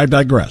Kavanaugh, but I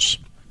digress.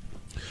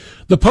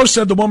 The Post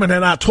said the woman had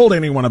not told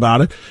anyone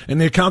about it, and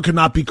the account could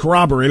not be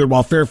corroborated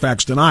while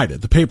Fairfax denied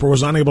it. The paper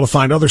was unable to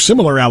find other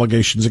similar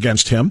allegations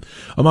against him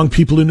among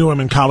people who knew him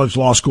in college,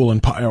 law school,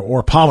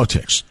 or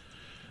politics.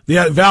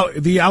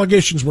 The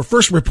allegations were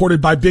first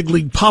reported by Big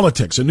League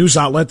Politics, a news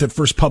outlet that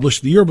first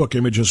published the yearbook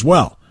image as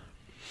well.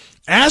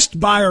 Asked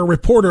by a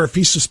reporter if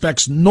he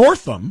suspects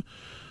Northam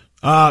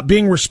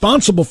being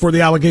responsible for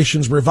the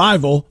allegations'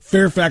 revival,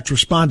 Fairfax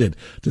responded,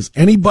 does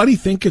anybody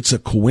think it's a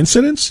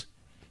coincidence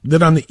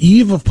that on the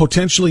eve of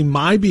potentially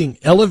my being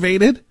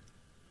elevated,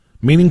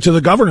 meaning to the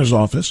governor's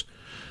office,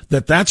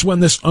 that's when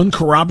this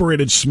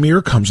uncorroborated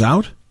smear comes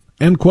out?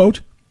 End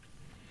quote.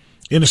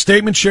 In a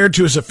statement shared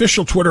to his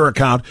official Twitter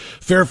account,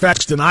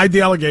 Fairfax denied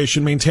the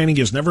allegation, maintaining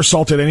he has never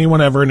assaulted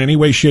anyone ever in any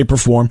way, shape, or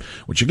form,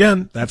 which,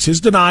 again, that's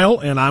his denial,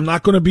 and I'm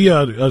not going to be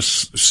a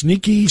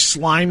sneaky,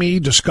 slimy,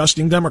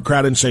 disgusting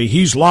Democrat and say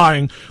he's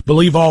lying,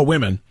 believe all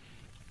women.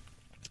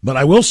 But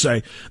I will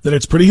say that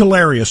it's pretty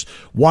hilarious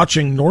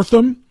watching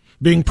Northam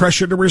being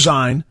pressured to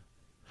resign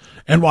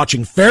and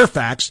watching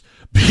Fairfax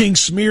being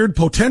smeared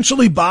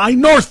potentially by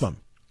Northam,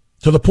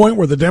 to the point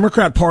where the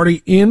Democrat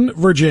Party in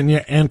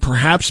Virginia and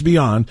perhaps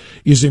beyond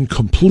is in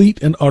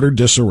complete and utter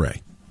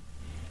disarray.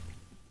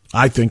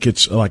 I think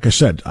it's, like I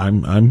said,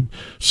 I'm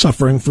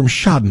suffering from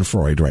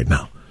Schadenfreude right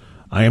now.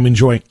 I am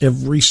enjoying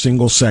every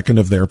single second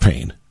of their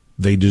pain.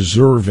 They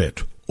deserve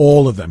it,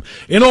 all of them.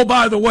 And oh,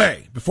 by the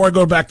way, before I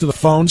go back to the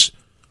phones,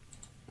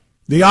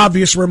 the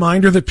obvious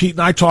reminder that Pete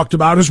and I talked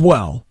about as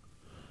well,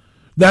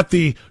 that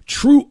the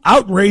true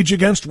outrage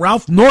against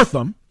Ralph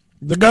Northam,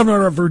 the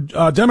governor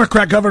of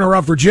Democrat governor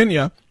of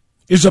Virginia,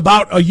 is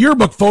about a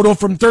yearbook photo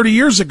from 30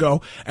 years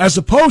ago, as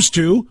opposed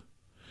to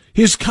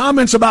his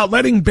comments about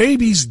letting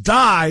babies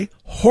die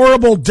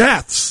horrible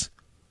deaths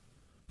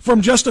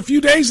from just a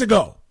few days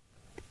ago.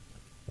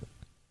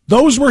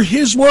 Those were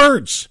his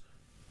words.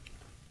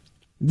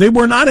 They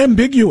were not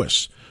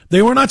ambiguous.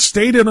 They were not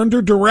stated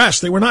under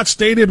duress. They were not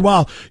stated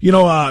while,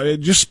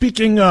 just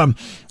speaking, a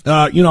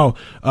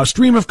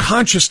stream of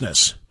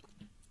consciousness,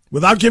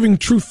 without giving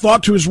true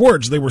thought to his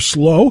words. They were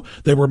slow,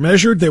 they were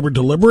measured, they were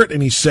deliberate,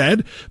 and he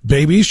said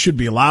babies should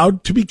be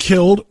allowed to be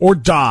killed or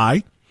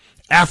die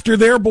after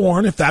they're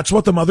born if that's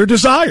what the mother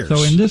desires.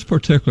 So in this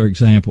particular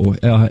example,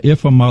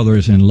 if a mother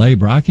is in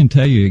labor, I can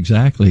tell you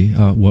exactly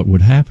what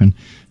would happen.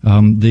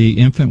 The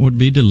infant would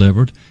be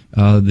delivered.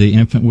 The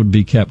infant would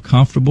be kept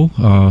comfortable.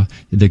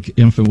 The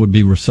infant would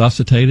be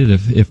resuscitated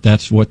if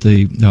that's what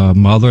the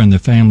mother and the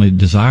family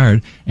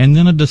desired. And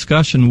then a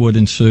discussion would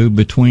ensue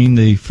between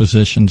the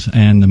physicians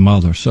and the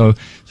mother. So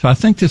I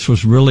think this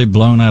was really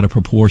blown out of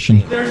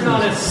proportion. There's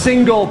not a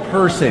single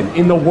person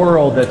in the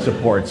world that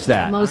supports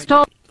that.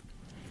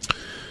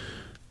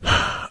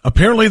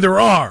 Apparently there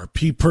are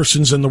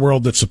persons in the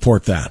world that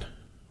support that.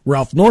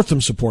 Ralph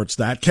Northam supports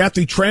that.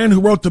 Kathy Tran, who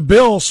wrote the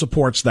bill,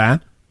 supports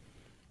that.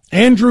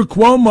 Andrew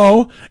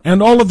Cuomo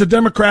and all of the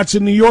Democrats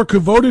in New York who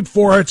voted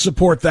for it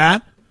support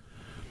that.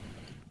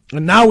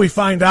 And now we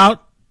find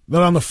out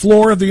that on the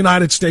floor of the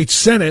United States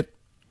Senate,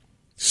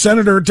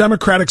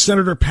 Democratic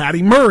Senator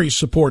Patty Murray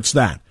supports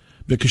that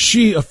because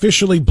she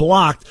officially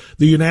blocked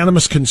the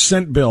unanimous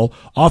consent bill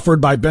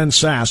offered by Ben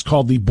Sasse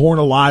called the Born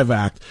Alive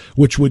Act,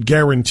 which would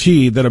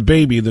guarantee that a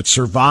baby that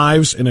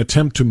survives an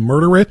attempt to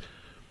murder it,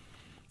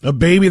 a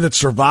baby that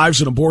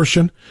survives an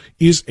abortion,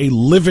 is a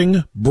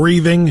living,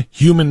 breathing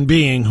human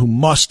being who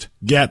must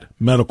get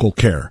medical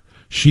care.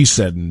 She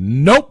said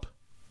nope.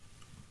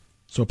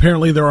 So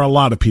apparently there are a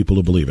lot of people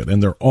who believe it,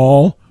 and they're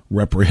all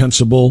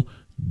reprehensible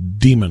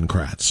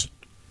Democrats.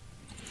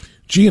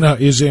 Gina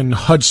is in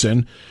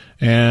Hudson,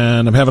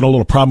 and I'm having a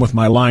little problem with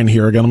my line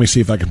here. Again, let me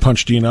see if I can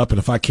punch Gina up, and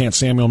if I can't,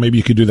 Samuel, maybe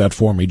you could do that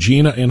for me.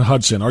 Gina in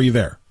Hudson, are you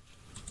there?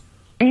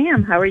 I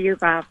am. How are you,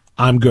 Bob?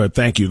 I'm good,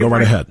 thank you. Go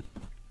right ahead.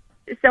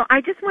 So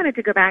I just wanted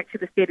to go back to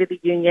the State of the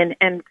Union,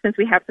 and since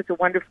we have such a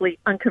wonderfully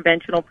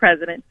unconventional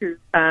president who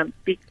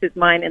speaks his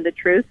mind and the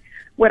truth,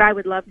 what I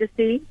would love to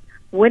see,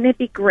 wouldn't it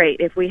be great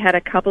if we had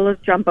a couple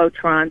of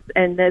jumbotrons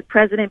and the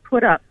president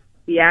put up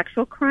the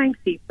actual crime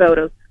scene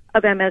photos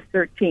of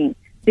MS-13,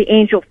 the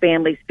Angel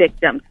family's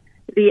victims,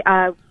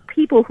 the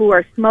people who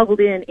are smuggled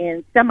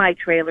in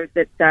semi-trailers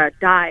that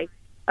die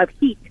of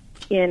heat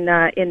in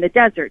the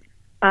desert.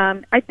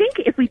 I think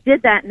if we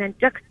did that and then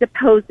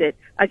juxtapose it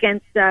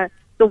against the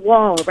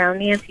wall around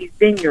Nancy's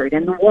Vineyard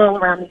and the wall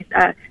around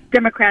these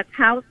Democrats'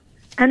 house,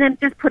 and then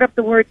just put up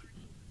the words,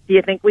 do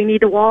you think we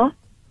need a wall?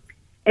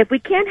 If we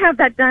can't have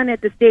that done at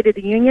the State of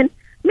the Union,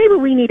 maybe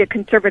we need a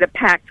conservative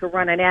PAC to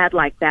run an ad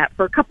like that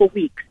for a couple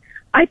weeks.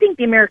 I think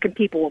the American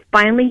people will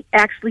finally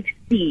actually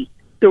see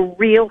the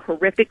real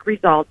horrific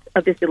results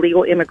of this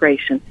illegal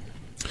immigration.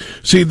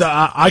 See,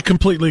 I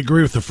completely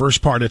agree with the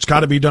first part. It's got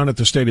to be done at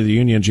the State of the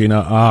Union,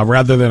 Gina,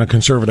 rather than a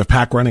conservative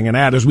PAC running an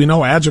ad. As we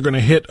know, ads are going to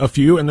hit a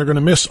few, and they're going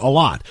to miss a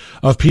lot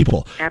of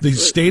people. Absolutely. The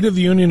State of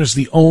the Union is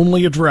the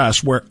only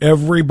address where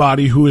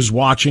everybody who is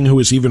watching, who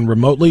is even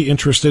remotely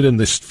interested in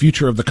this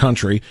future of the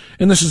country,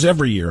 and this is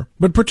every year,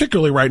 but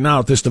particularly right now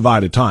at this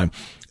divided time,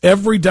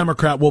 every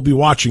Democrat will be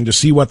watching to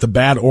see what the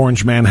bad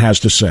orange man has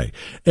to say.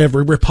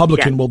 Every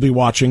Republican will be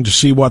watching to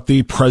see what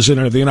the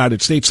President of the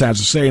United States has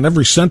to say. And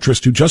every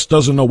centrist who just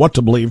doesn't know what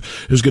to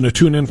believe is going to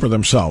tune in for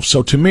themselves.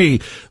 So to me,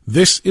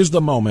 this is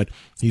the moment.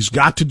 He's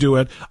got to do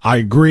it. I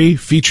agree.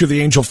 Feature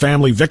the Angel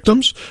family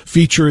victims.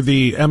 Feature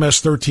the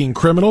MS-13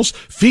 criminals.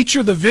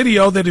 Feature the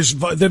video that is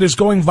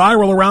going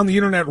viral around the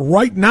internet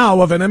right now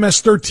of an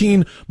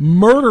MS-13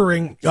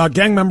 murdering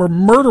gang member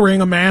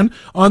murdering a man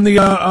on the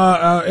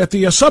at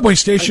the subway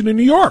station in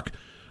New York.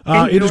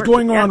 It is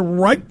going on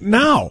right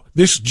now.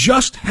 This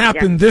just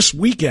happened this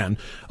weekend.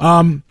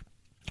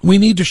 We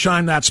need to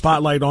shine that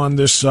spotlight on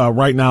this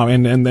right now,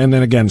 and then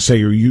again say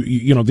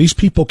you know these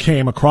people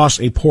came across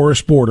a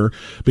porous border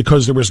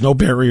because there was no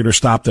barrier to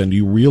stop them. Do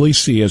you really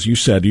see, as you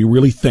said, do you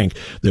really think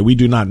that we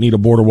do not need a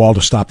border wall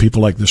to stop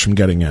people like this from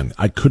getting in?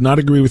 I could not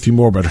agree with you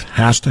more, but it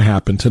has to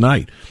happen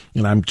tonight.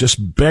 And I'm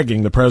just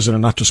begging the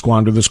president not to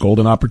squander this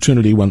golden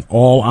opportunity when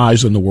all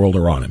eyes in the world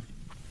are on him.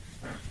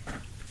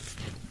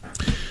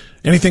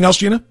 Anything else,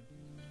 Gina?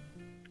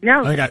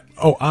 No.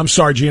 I'm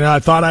sorry, Gina. I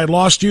thought I had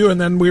lost you,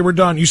 and then we were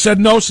done. You said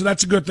no, so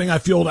that's a good thing. I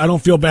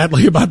don't feel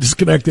badly about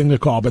disconnecting the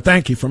call, but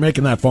thank you for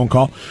making that phone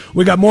call.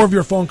 We got more of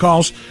your phone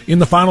calls in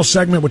the final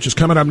segment, which is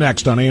coming up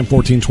next on AM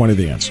 1420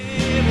 The Answer.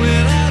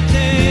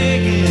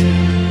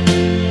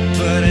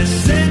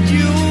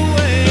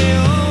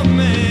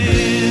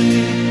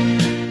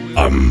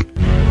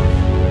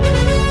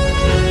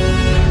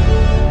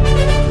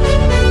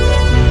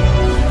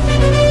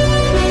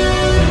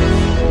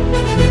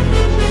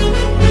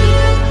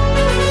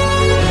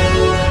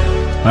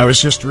 I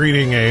was just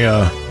reading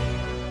a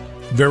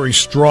very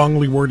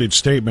strongly worded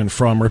statement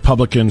from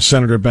Republican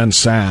Senator Ben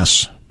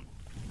Sasse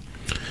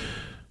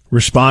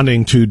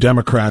responding to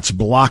Democrats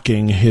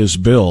blocking his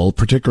bill,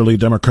 particularly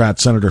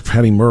Democrat Senator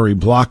Patty Murray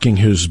blocking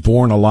his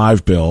Born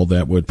Alive bill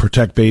that would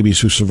protect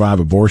babies who survive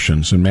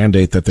abortions and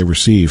mandate that they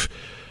receive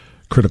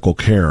critical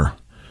care.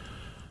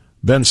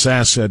 Ben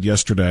Sasse said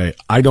yesterday,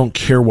 I don't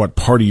care what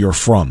party you're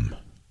from.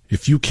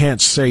 If you can't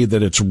say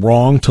that it's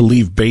wrong to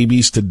leave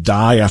babies to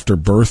die after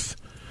birth,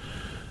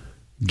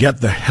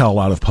 get the hell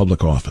out of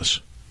public office.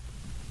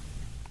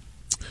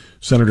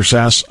 Senator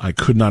Sasse, I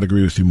could not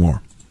agree with you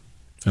more,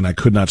 and I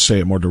could not say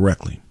it more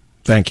directly.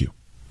 Thank you.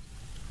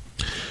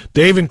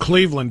 Dave in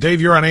Cleveland.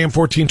 Dave, you're on AM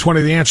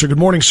 1420 The Answer. Good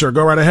morning, sir.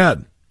 Go right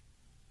ahead.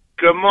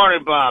 Good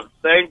morning, Bob.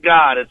 Thank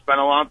God. It's been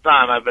a long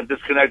time. I've been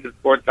disconnected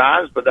 4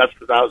 times, but that's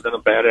because I was in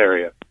a bad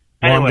area.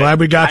 Well, anyway, I'm glad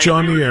we got you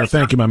on the air.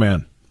 Thank you, my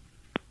man.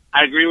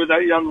 I agree with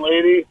that young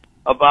lady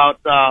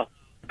about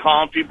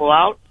calling people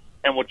out.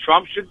 And what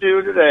Trump should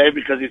do today,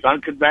 because he's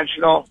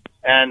unconventional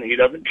and he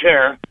doesn't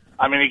care,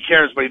 I mean, he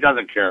cares, but he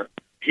doesn't care.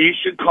 He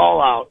should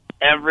call out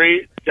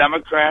every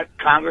Democrat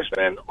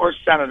congressman or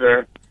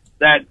senator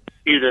that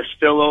either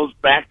still owes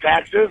back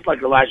taxes,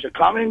 like Elijah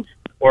Cummings,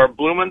 or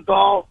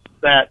Blumenthal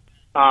that,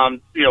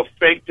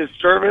 faked his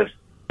service.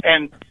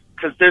 And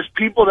because there's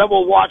people that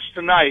will watch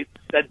tonight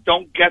that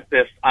don't get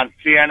this on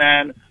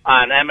CNN,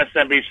 on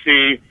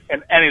MSNBC,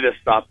 and any of this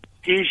stuff.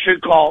 He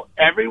should call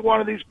every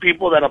one of these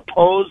people that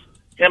oppose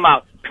him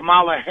out.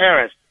 Kamala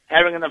Harris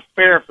having an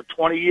affair for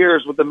 20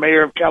 years with the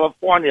mayor of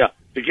California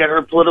to get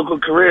her political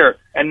career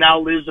and now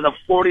lives in a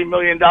 $40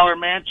 million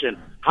mansion.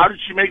 How did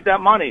she make that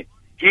money?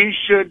 He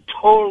should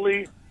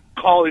totally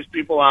call these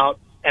people out,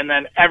 and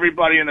then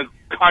everybody in the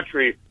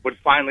country would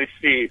finally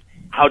see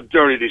how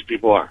dirty these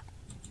people are.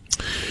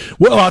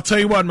 Well, I'll tell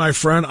you what, my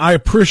friend, I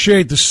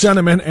appreciate the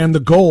sentiment and the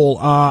goal.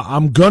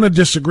 I'm going to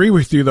disagree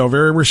with you, though,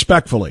 very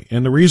respectfully.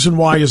 And the reason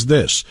why is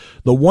this.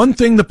 The one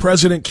thing the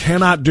president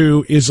cannot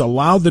do is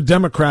allow the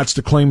Democrats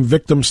to claim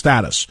victim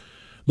status.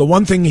 The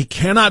one thing he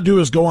cannot do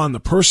is go on the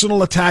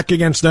personal attack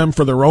against them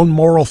for their own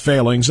moral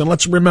failings. And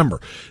let's remember,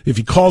 if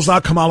he calls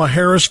out Kamala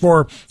Harris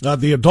for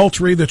the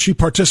adultery that she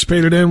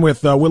participated in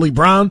with Willie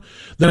Brown,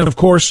 then, of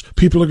course,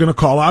 people are going to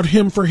call out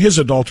him for his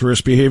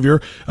adulterous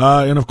behavior.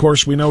 And, of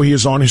course, we know he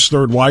is on his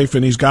third wife,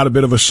 and he's got a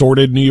bit of a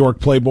sordid New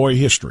York Playboy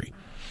history.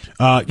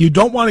 You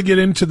don't want to get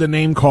into the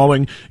name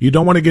calling. You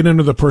don't want to get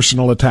into the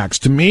personal attacks.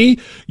 To me,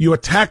 you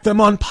attack them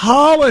on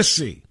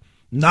policy.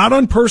 Not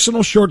on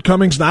personal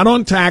shortcomings, not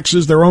on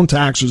taxes, their own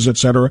taxes,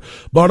 etc.,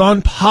 but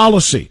on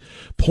policy.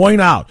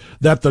 Point out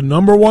that the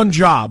number one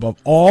job of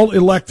all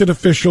elected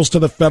officials to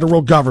the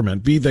federal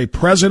government, be they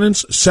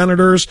presidents,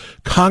 senators,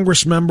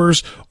 Congress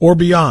members, or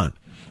beyond,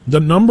 the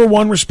number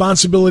one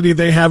responsibility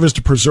they have is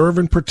to preserve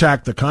and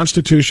protect the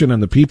Constitution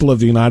and the people of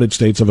the United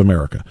States of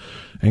America.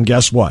 And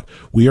guess what?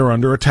 We are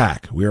under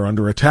attack. We are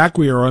under attack.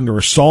 We are under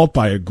assault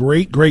by a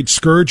great, great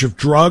scourge of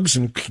drugs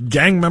and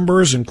gang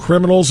members and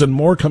criminals and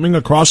more coming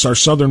across our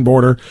southern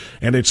border.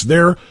 And it's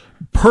their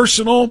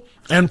personal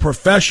and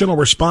professional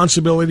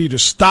responsibility to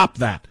stop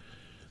that.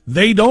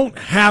 They don't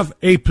have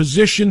a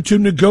position to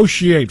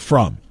negotiate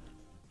from.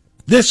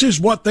 This is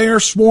what they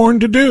are sworn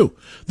to do.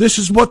 This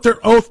is what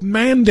their oath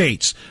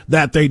mandates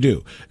that they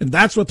do. And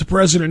that's what the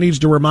president needs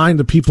to remind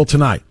the people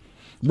tonight.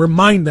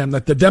 Remind them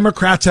that the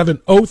Democrats have an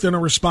oath and a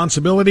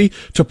responsibility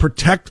to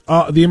protect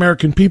the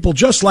American people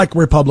just like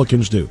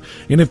Republicans do.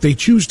 And if they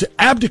choose to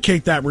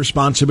abdicate that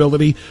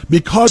responsibility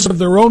because of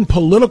their own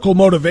political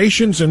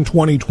motivations in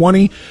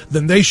 2020,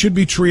 then they should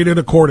be treated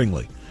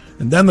accordingly.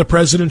 And then the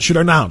president should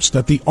announce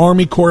that the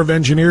Army Corps of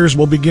Engineers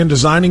will begin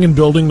designing and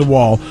building the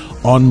wall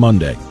on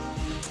Monday.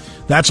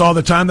 That's all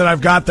the time that I've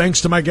got.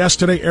 Thanks to my guests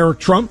today, Eric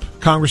Trump,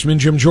 Congressman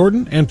Jim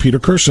Jordan, and Peter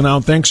Kirsanow.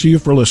 And thanks to you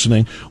for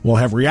listening. We'll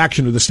have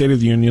reaction to the State of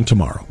the Union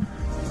tomorrow.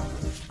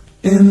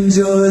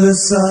 Enjoy the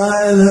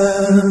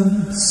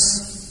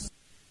silence.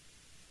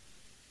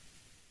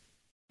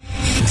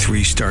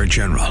 3-star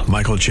General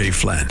Michael J.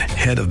 Flynn,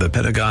 head of the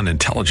Pentagon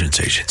Intelligence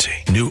Agency,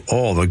 knew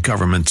all the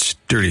government's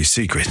dirty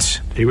secrets.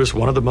 He was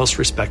one of the most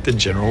respected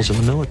generals in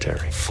the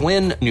military.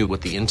 Flynn knew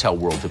what the intel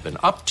world had been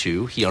up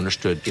to. He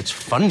understood its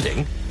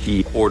funding.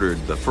 He ordered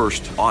the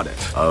first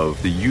audit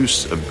of the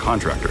use of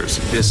contractors.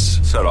 This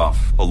set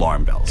off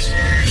alarm bells.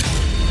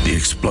 The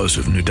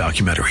explosive new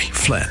documentary,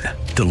 Flynn,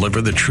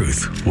 Deliver the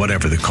Truth,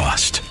 Whatever the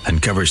Cost,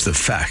 uncovers the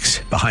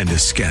facts behind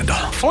this scandal.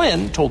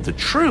 Flynn told the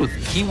truth.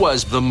 He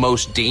was the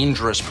most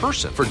dangerous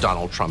person for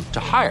Donald Trump to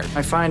hire.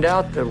 I find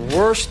out the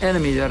worst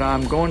enemy that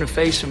I'm going to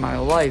face in my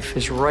life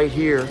is right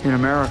here in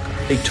America.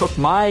 They took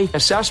my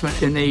assessment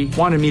and they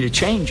wanted me to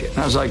change it. And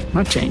I was like, I'm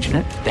not changing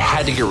it. They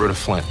had to get rid of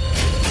Flynn.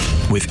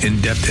 With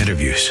in-depth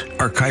interviews,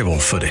 archival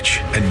footage,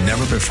 and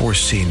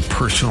never-before-seen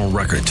personal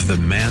records of the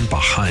man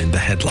behind the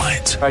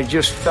headlines. I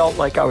just felt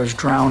like I was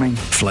drowning.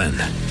 Flynn,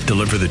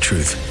 Deliver the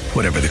Truth,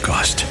 Whatever the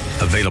Cost.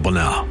 Available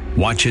now.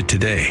 Watch it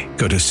today.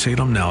 Go to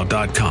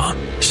salemnow.com.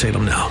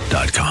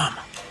 salemnow.com.